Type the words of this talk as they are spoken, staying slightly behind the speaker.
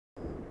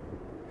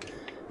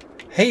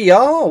Hey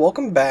y'all,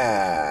 welcome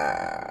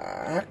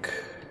back.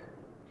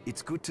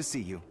 It's good to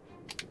see you.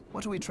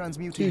 What are we You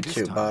transmuting this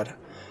too, time?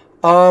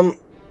 bud.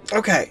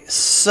 Okay,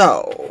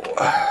 so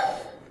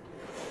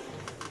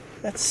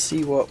let's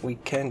see what we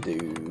can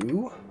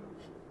do.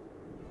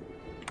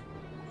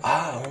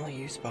 Ah, only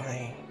used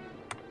by...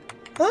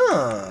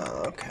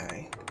 Ah,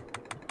 okay.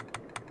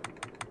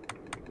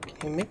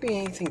 Can you make me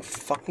anything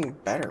fucking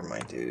better, my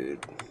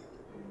dude?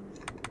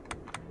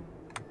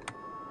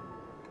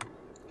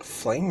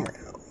 Flame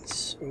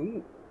rounds.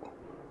 Ooh.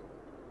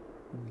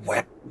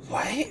 What?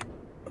 Wild.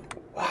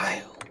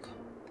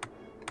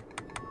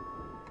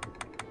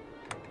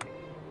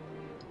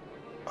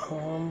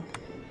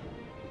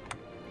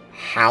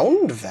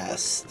 Hound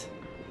vest?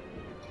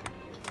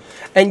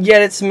 And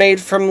yet it's made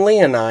from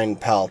leonine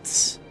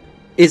pelts.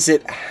 Is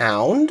it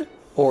hound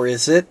or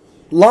is it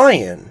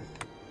lion?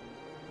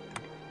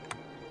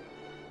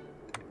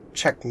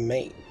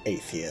 Checkmate,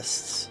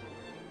 atheists.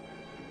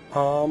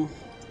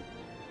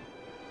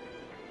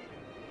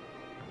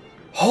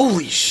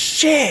 Holy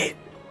shit!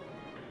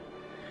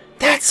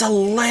 That's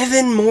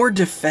 11 more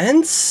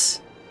defense?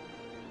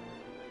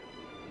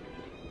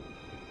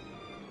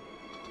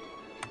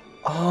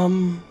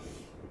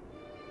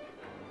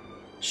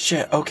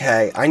 Shit,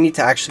 okay. I need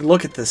to actually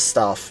look at this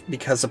stuff,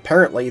 because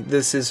apparently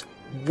this is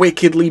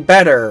wickedly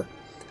better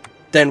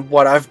than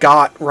what I've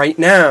got right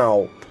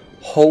now.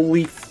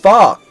 Holy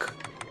fuck.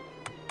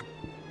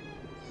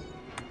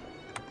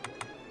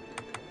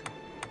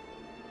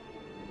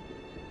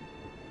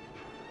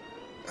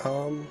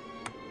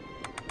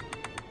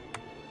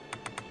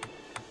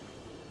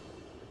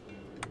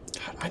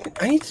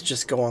 I need to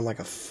just go on like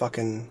a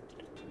fucking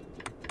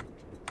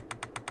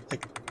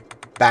like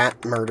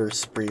bat murder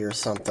spree or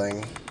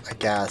something, I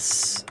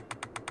guess.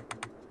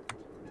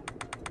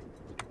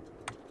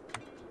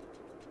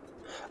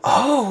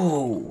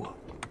 Oh!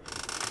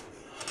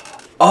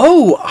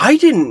 Oh, I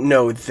didn't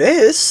know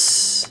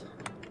this!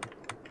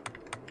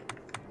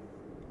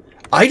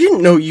 I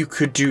didn't know you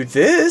could do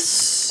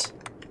this!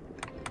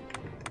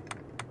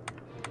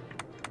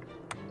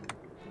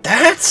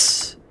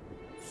 That's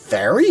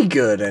very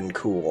good and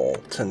cool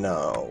to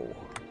know.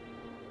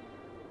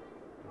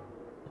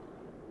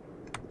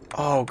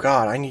 Oh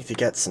god, I need to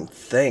get some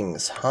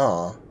things,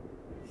 huh?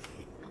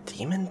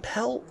 Demon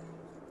pelt?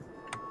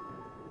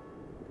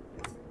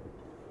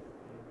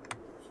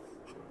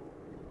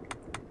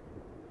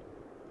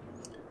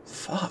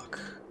 Fuck.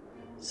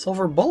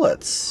 Silver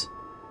bullets.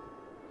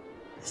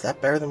 Is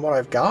that better than what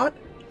I've got?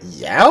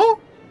 Yeah?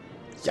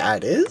 Yeah,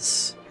 it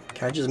is.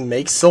 Can I just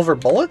make silver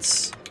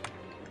bullets?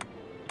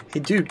 Hey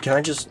dude, can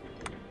I just...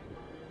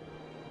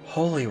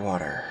 Holy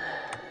water.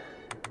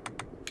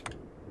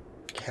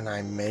 Can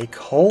I make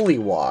holy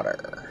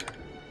water?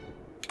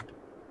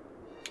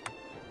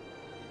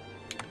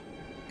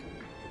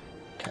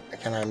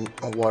 Can I...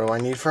 What do I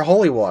need for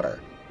holy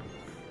water?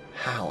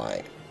 How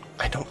I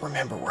don't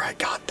remember where I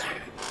got that.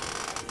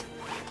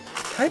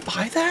 Can I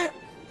buy that?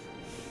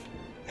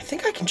 I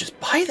think I can just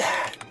buy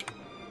that.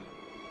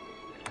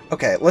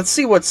 Okay, let's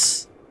see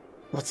what's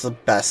the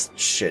best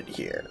shit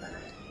here.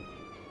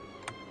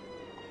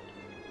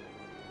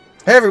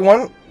 Hey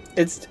everyone,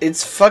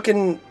 it's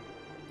fucking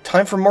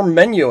time for more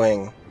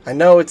menuing. I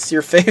know it's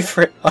your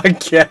favorite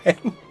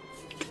again.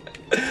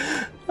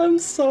 I'm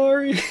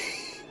sorry.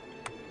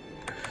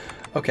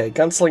 Okay,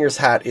 Gunslinger's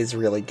hat is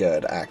really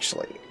good,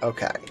 actually.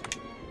 Okay.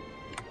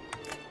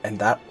 And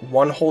that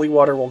one holy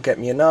water will get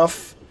me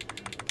enough.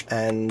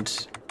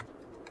 And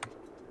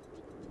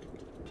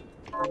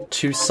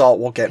 2 salt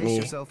will get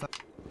me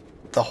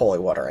the holy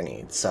water I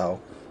need.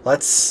 So,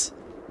 let's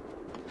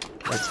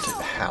do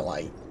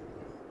halite.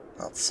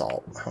 Not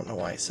salt. I don't know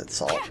why I said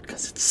salt,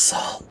 because it's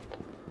salt.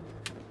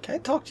 Can I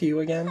talk to you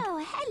again? Oh,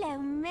 hello,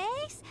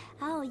 miss.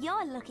 Oh,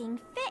 you're looking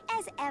fit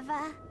as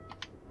ever.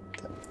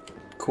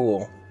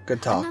 Cool.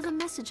 Good talk. Another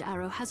message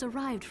arrow has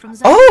arrived from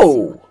Zayas.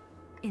 Oh!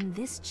 In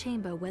this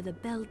chamber where the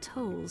bell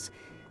tolls,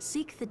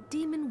 seek the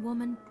demon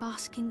woman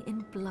basking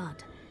in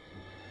blood.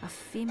 A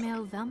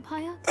female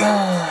vampire?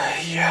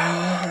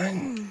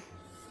 Yeah.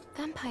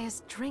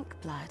 Vampires drink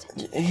blood.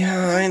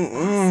 Yeah,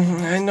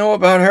 I know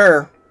about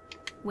her.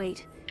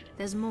 Wait,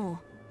 there's more.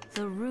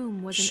 The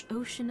room was an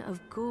ocean of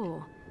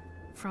gore.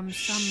 From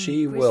some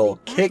She grisly will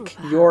battle, kick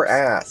perhaps. your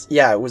ass.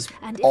 Yeah, it was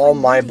And if all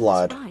I'm my reading this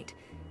blood. right,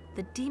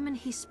 the demon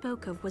he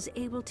spoke of was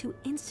able to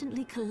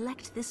instantly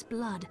collect this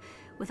blood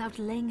without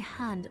laying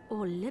hand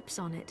or lips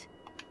on it.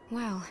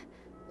 Well,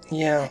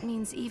 Yeah. that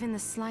means even the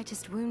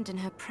slightest wound in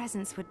her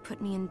presence would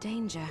put me in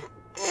danger.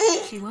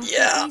 She won't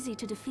Yeah. be easy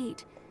to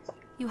defeat.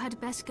 You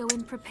had best go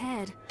in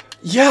prepared.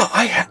 Yeah,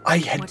 I What had are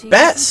you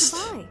best.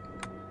 looking to buy?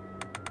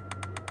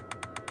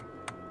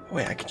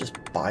 Wait, I could just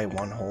buy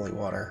 1 holy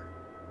water.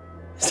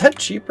 Is that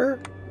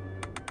cheaper?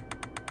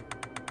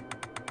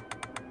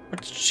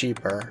 What's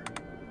cheaper?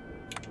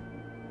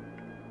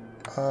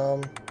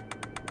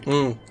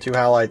 2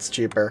 halites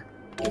cheaper.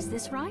 Is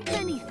this right?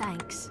 Many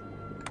thanks.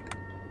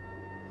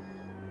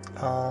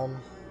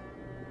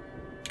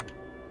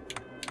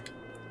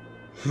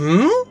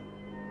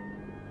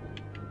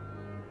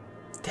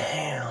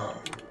 Damn.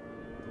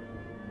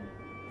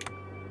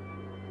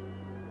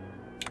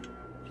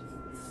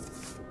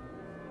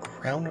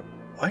 Ground...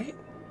 What?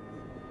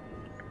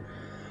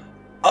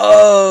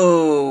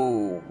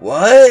 Oh,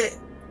 what?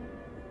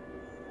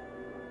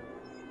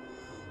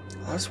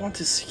 I just want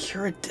to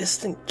secure a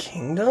distant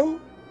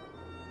kingdom?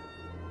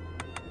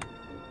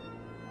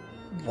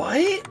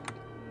 What?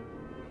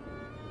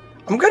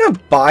 I'm gonna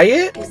buy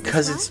it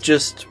because it's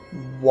just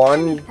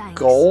 1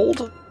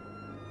 gold.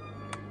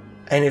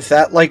 And if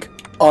that, like,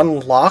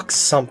 unlocks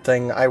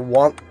something, I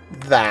want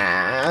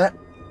that.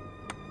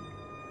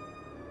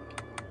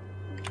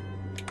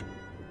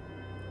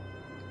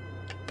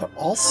 But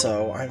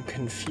also, I'm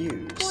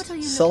confused.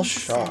 Sell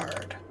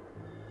shard.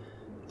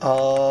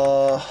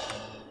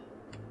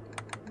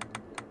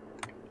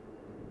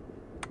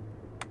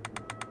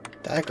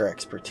 Dagger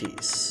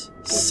expertise.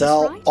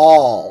 Sell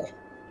all.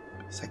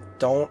 It's like,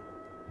 don't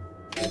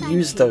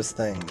use those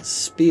things.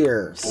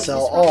 Spear.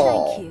 Sell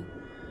all.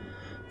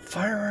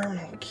 Firearm,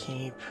 I'll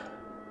keep.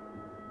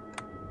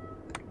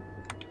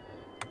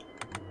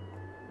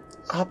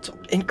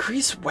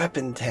 Increase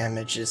weapon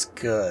damage is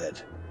good.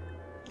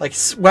 Like,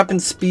 weapon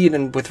speed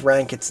and with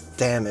rank it's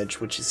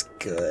damage, which is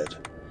good.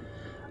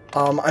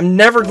 I'm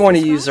never going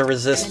to use a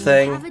resist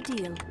thing.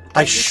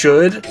 I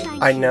should,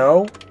 I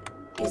know.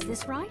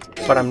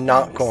 But I'm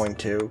not going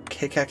to.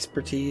 Kick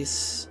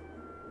expertise.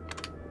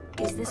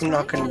 I'm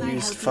not going to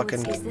use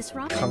fucking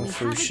kung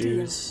fu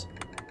shoes.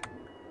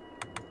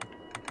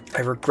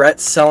 I regret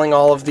selling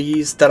all of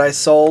these that I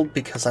sold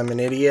because I'm an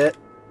idiot.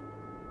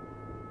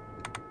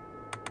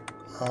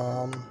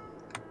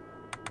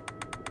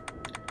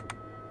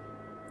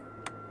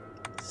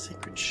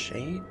 Sacred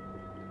Shade?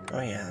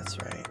 Oh yeah,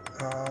 that's right.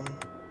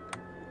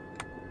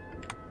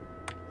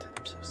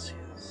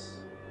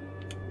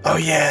 Oh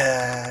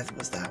yeah, it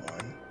was that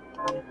one.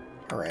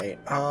 Alright,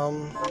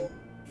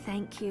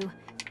 Thank you.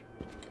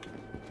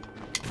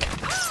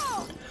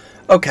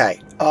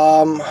 okay,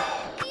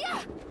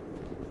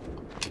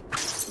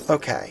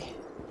 okay.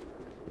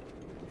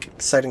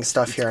 Exciting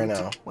stuff here, I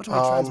know. What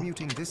are we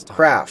transmuting this time?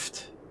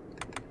 Craft.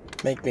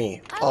 Make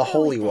me a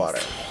holy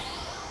water.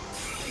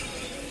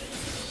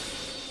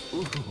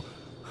 Ooh,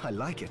 I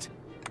like it.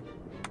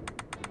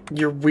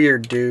 You're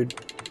weird, dude.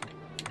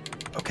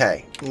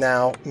 Okay,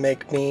 now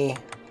make me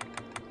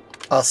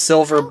a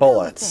silver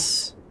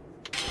bullets.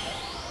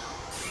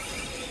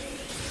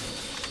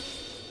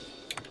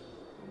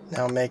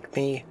 Now make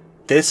me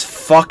this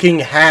fucking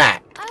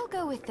hat. I'll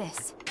go with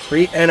this.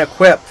 Create and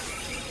equip.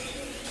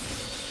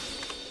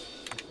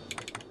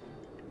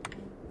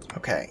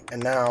 Okay,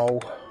 and now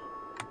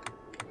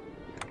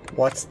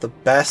what's the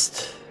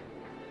best?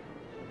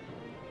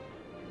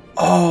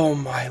 Oh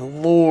my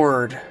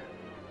lord.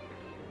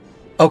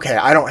 Okay,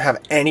 I don't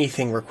have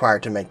anything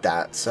required to make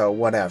that, so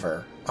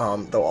whatever.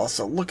 Though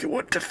also look at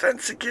what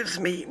defense it gives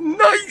me.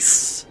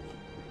 Nice.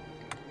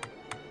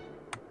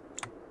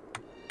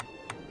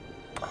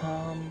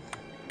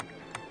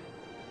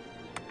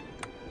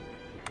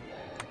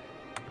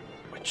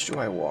 Which do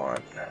I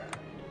want?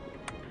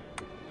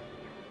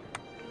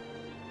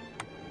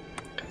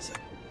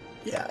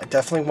 Yeah, I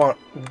definitely want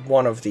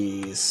one of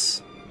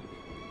these.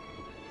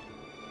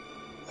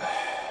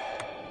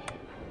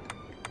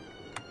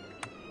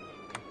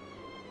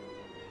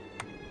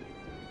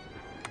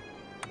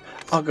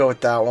 I'll go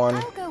with that one.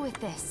 I'll go with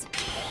this.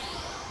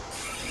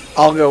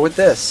 I'll go with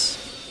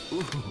this.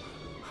 Ooh,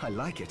 I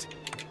like it.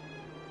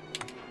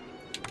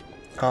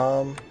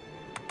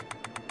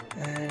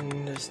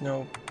 And there's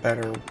no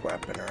better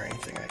weapon or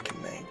anything I can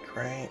make,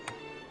 right?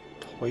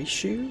 Toy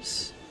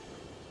shoes?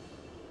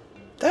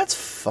 That's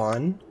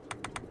fun.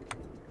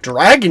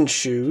 Dragon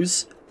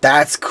shoes?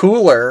 That's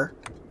cooler.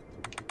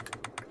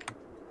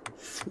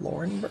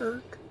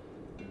 Florenberg?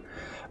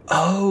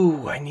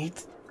 Oh, I need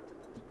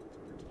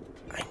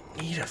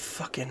a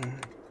fucking...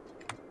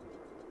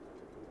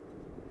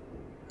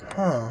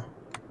 Huh.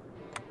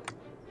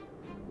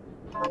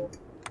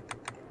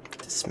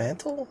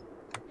 Dismantle?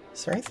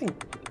 Is there anything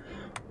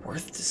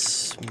worth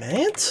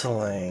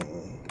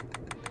dismantling?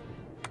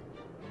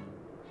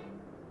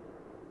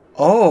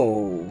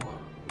 Oh.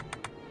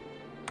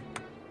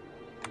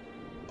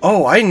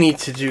 Oh, I need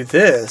to do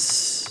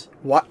this.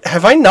 What?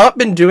 Have I not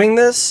been doing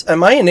this?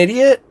 Am I an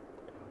idiot?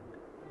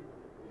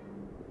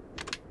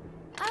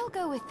 I'll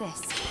go with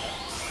this.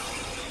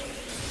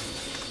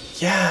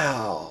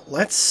 Yeah,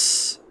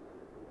 let's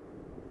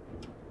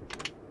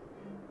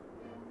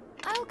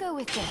Go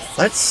with this.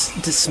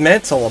 Let's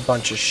dismantle a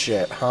bunch of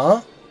shit,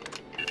 huh?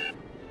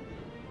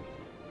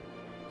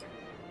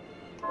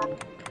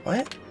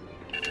 What?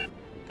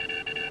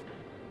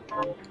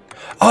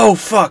 Oh,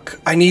 fuck.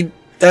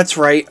 That's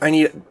right. I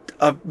need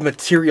a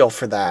material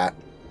for that.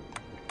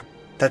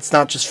 That's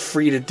not just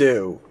free to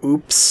do.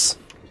 Oops.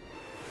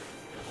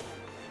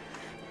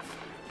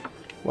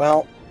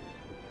 Well.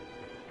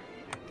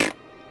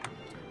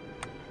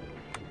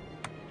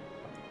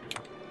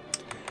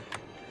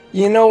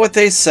 You know what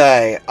they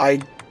say.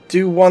 I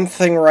do one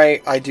thing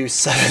right, I do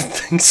 7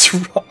 things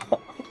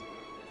wrong.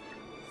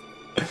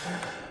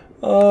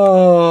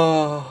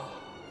 Oh.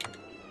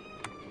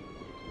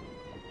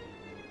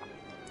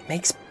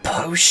 Makes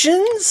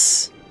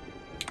potions?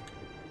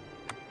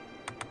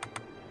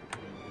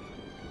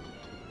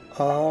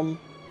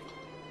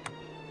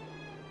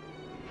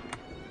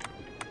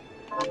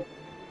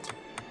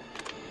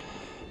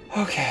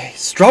 Okay,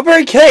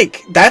 strawberry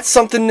cake! That's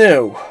something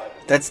new.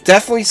 That's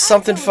definitely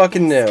something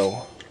fucking new.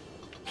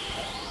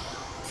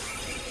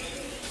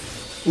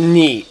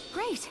 Neat.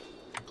 Great.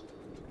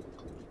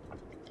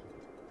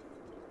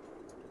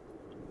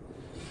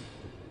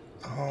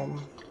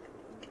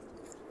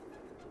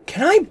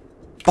 Can I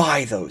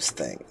buy those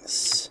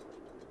things?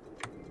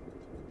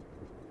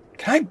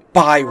 Can I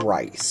buy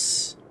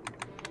rice?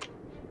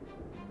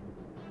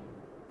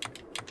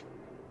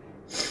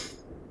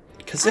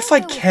 Because if I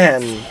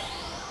can,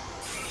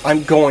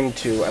 I'm going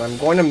to. And I'm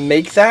going to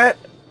make that.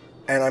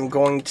 And I'm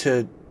going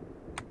to,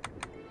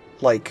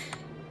 like,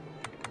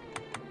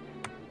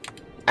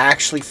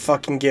 actually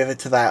fucking give it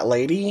to that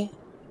lady.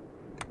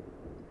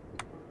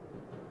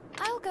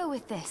 I'll go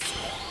with this.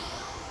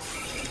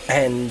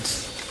 And,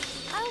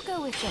 I'll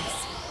go with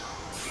this.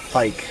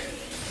 like,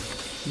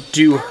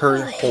 do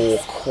her whole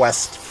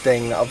quest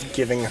thing of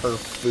giving her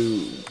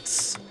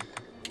foods.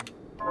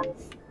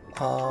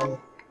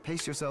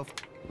 Pace yourself.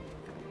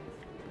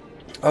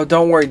 Oh,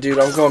 don't worry, dude.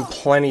 I'm going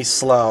plenty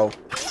slow.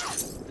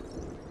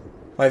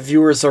 My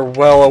viewers are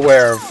well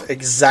aware of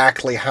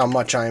exactly how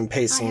much I am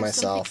pacing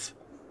myself.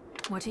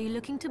 What are you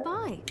looking to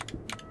buy?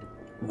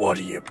 What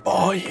are you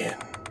buying?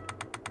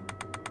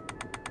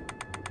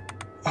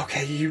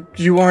 Okay,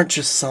 you aren't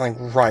just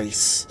selling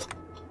rice.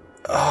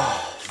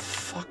 Oh,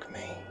 fuck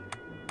me.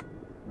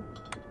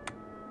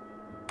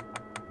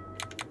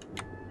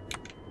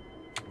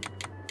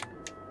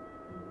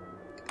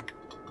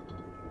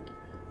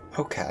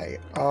 Okay,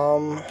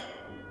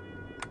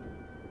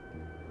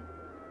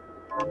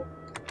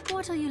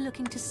 What are you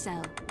looking to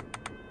sell?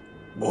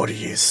 what are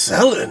you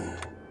selling?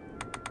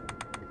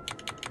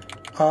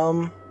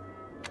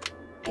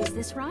 Is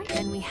this right?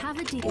 Then we have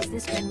a deal. Is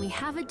this when we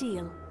have a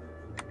deal?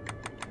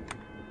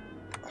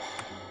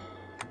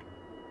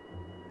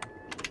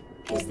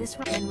 Is this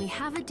right? Then we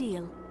have a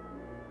deal.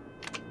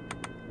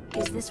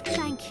 Is this...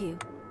 Thank you.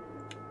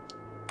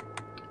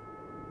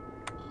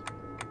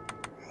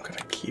 I'm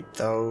gonna keep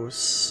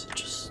those,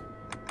 just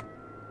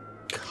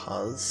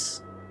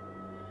 'cause.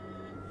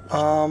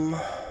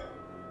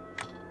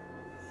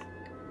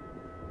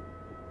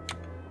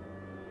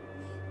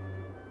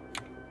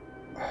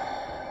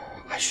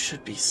 I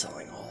should be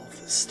selling all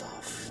of this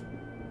stuff.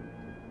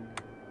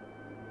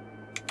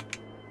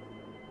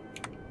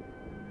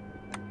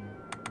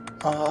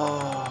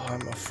 Oh,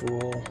 I'm a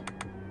fool.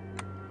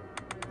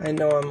 I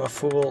know I'm a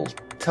fool.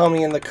 Tell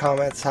me in the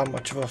comments how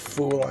much of a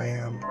fool I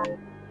am.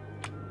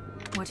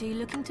 What are you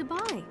looking to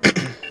buy?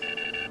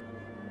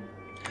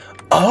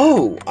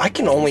 Oh, I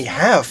can only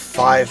have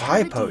 5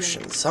 high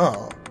potions,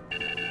 huh?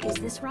 Is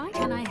this right?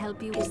 Can I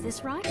help you? Is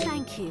this right?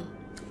 Thank you.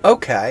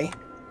 Okay.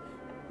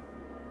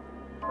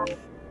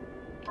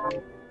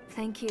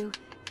 Thank you.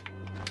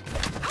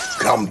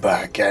 Come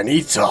back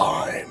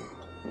anytime.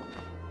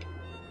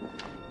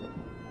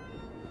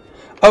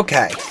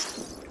 Okay.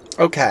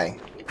 Okay.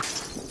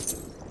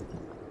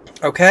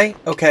 Okay,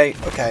 okay,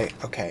 okay,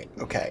 okay,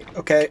 okay,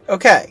 okay,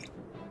 okay.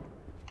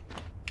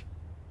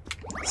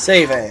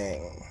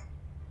 Saving.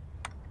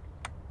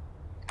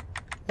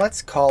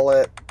 Let's call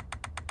it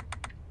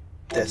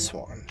this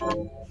one.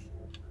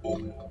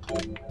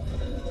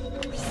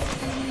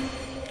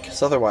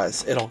 Because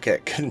otherwise it'll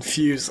get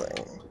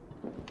confusing.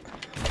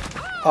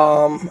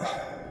 I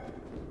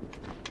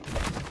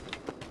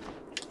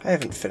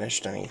haven't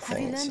finished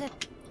anything. Have you learned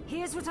it?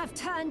 Here's what I've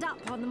turned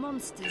up on the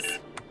monsters.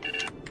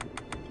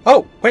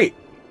 Oh, wait.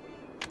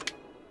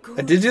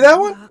 I did do that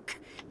one?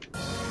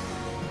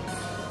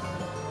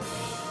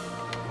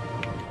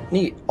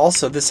 Neat.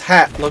 Also, this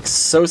hat looks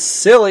so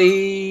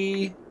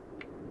silly.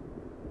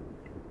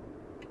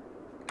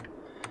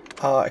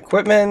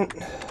 Equipment.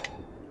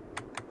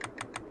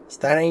 Is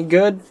that any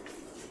good?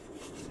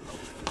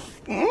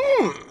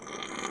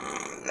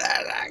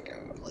 That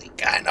actually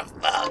kind of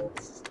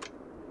sucks.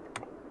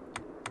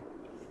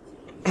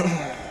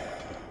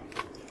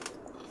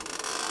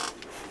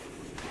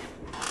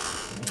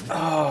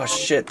 Oh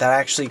shit, that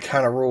actually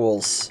kind of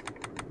rules.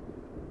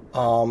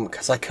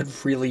 Because I could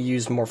really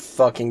use more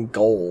fucking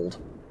gold.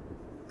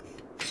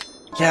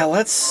 Yeah,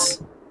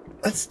 let's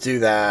do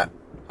that.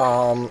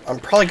 I'm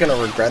probably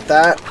gonna regret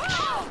that.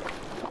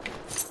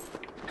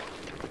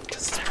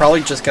 Because it's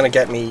probably just gonna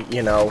get me,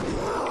 you know,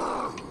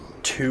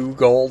 2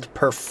 gold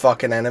per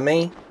fucking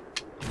enemy.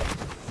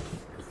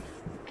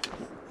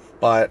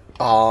 But,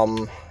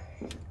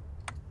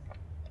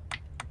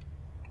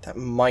 that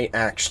might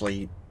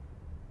actually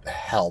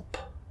help.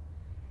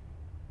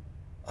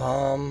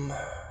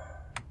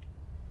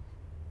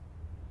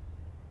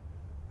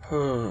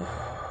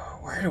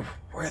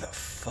 Where the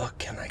fuck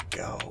can I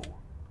go?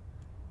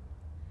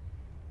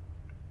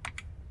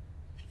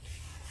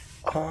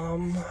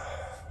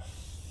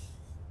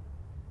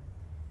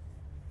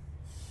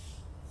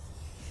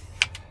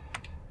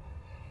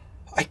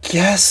 I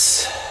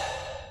guess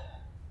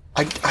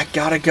I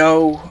gotta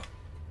go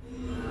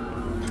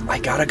I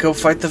gotta go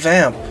fight the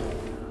vamp.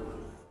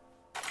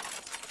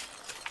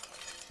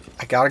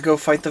 I gotta go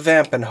fight the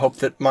vamp and hope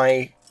that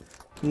my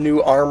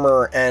new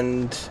armor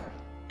and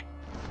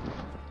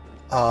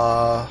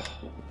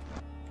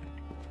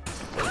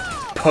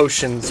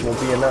potions will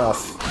be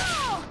enough.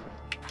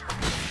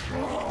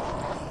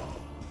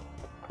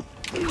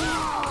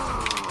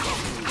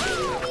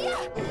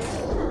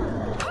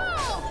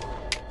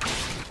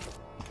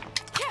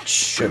 It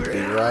should be,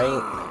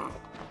 right?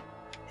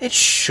 It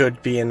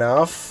should be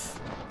enough.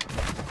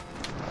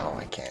 Oh,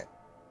 I can't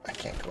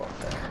go up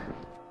there.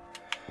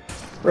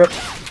 Rip.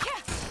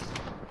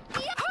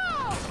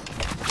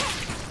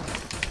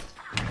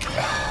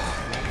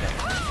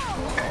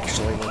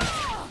 Actually,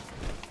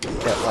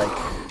 get like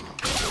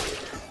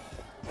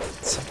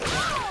something.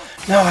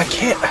 No, I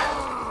can't.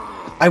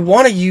 I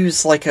want to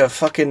use like a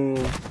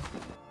fucking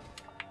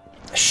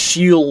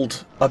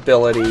shield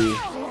ability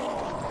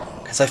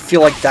because I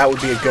feel like that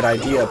would be a good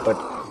idea, but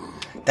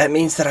that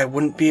means that I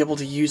wouldn't be able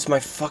to use my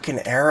fucking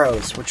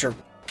arrows, which are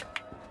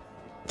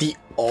the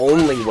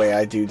only way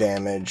I do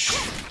damage.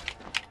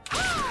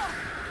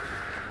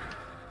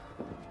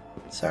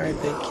 Sorry,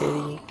 big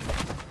kitty.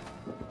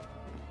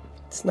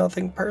 It's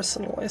nothing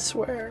personal, I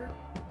swear.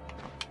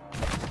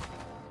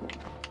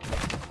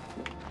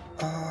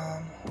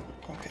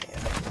 Okay, yeah,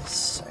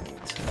 this, I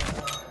need to...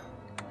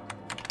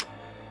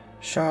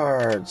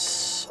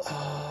 Shards.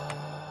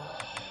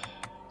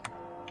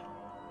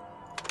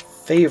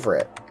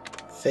 Favorite.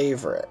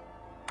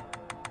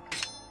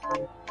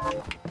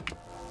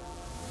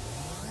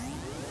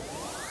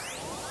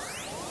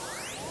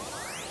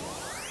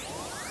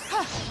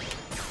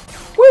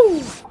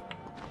 Woo!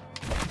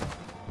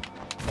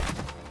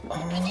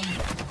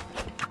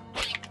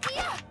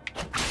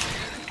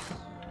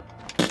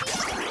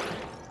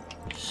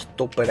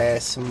 Stupid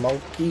ass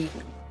monkey.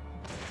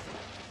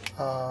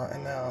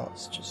 And now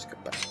let's just go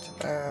back to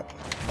that.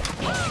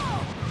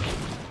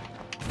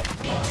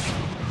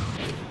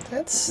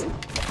 That's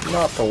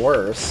not the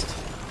worst.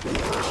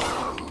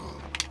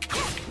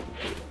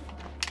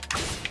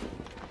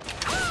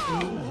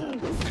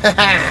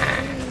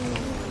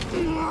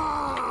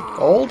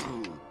 Gold?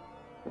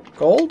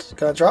 Gold?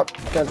 Gonna drop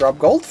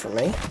gold for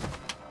me.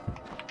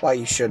 Why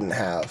you shouldn't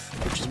have,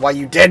 which is why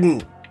you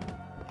didn't.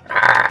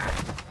 I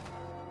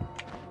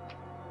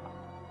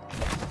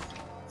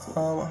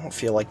don't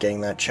feel like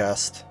getting that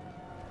chest.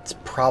 It's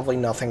probably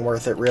nothing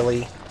worth it,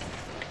 really.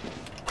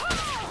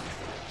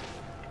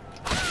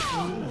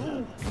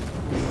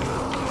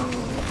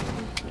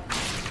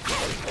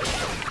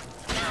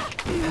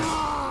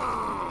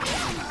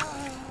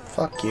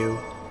 Fuck you.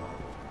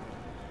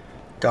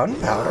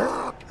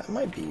 Gunpowder? That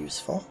might be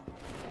useful.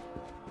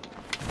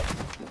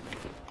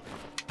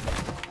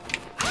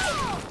 Do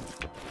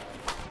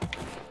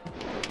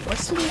I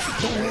still need to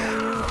kill you?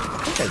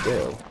 I think I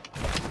do.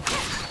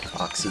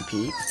 Oxy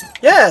Pete.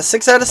 Yeah,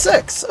 6 out of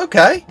 6.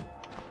 Okay.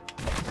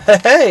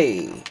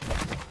 Hey!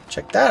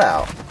 Check that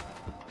out.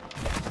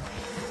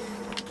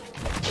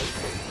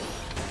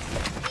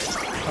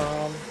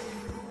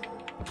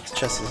 This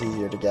chest is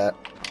easier to get.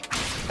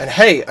 And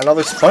hey,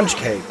 another sponge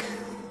cake.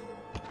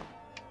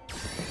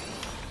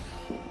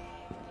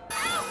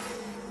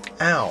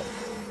 Ow.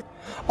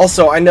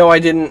 Also, I know I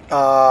didn't,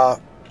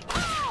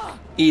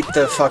 eat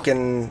the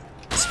fucking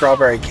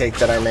strawberry cake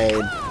that I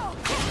made.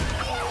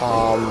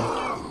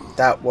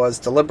 That was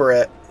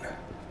deliberate.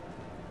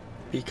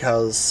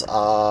 Because,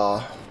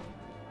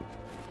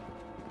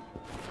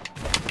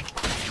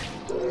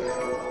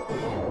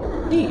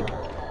 neat.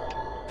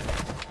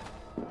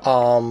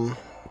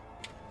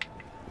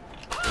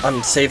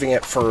 I'm saving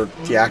it for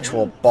the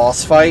actual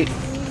boss fight.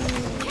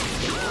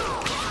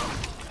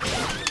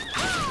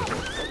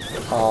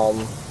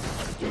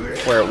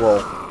 Where it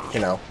will, you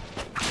know,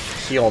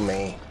 heal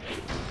me.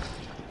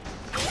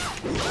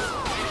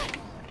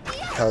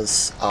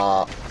 Because,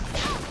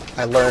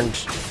 I learned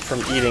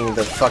from eating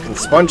the fucking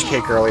sponge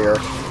cake earlier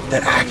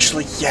that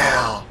actually,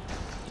 yeah,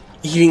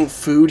 eating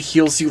food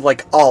heals you,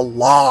 like, a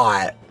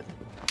lot.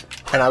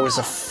 And I was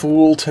a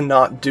fool to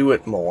not do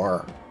it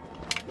more.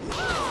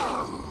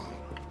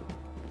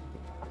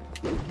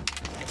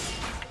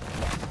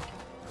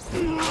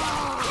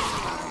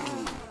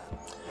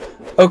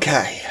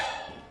 Okay.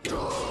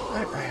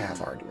 I have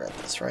already read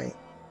this, right?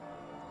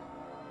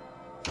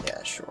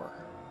 Yeah, sure.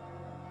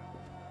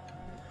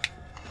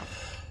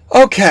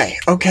 Okay.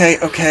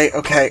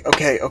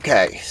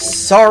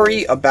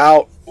 Sorry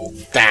about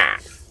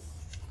that.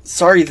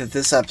 Sorry that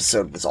this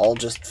episode was all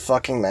just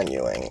fucking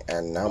menuing,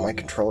 and now my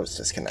controller's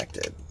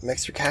disconnected.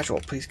 Mixed or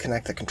casual, please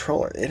connect the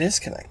controller. It is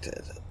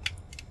connected.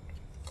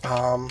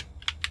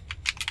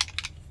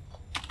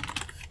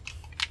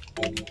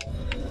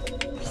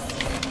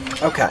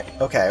 Okay.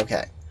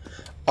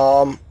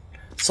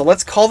 So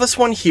let's call this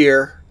one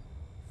here.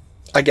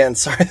 Again,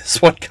 sorry,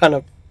 this one kind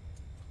of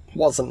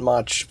wasn't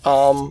much.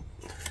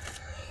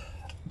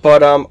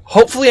 But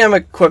hopefully I'm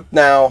equipped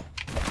now.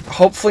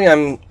 Hopefully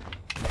I'm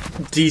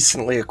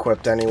decently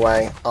equipped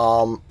anyway.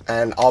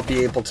 And I'll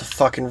be able to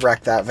fucking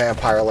wreck that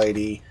vampire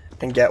lady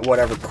and get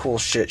whatever cool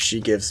shit she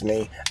gives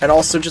me. And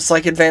also just,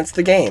 like, advance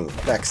the game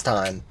next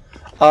time.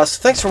 So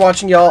thanks for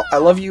watching, y'all. I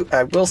love you.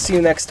 I will see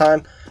you next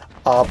time.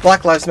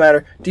 Black Lives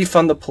Matter.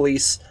 Defund the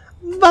police.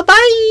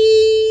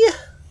 Bye-bye!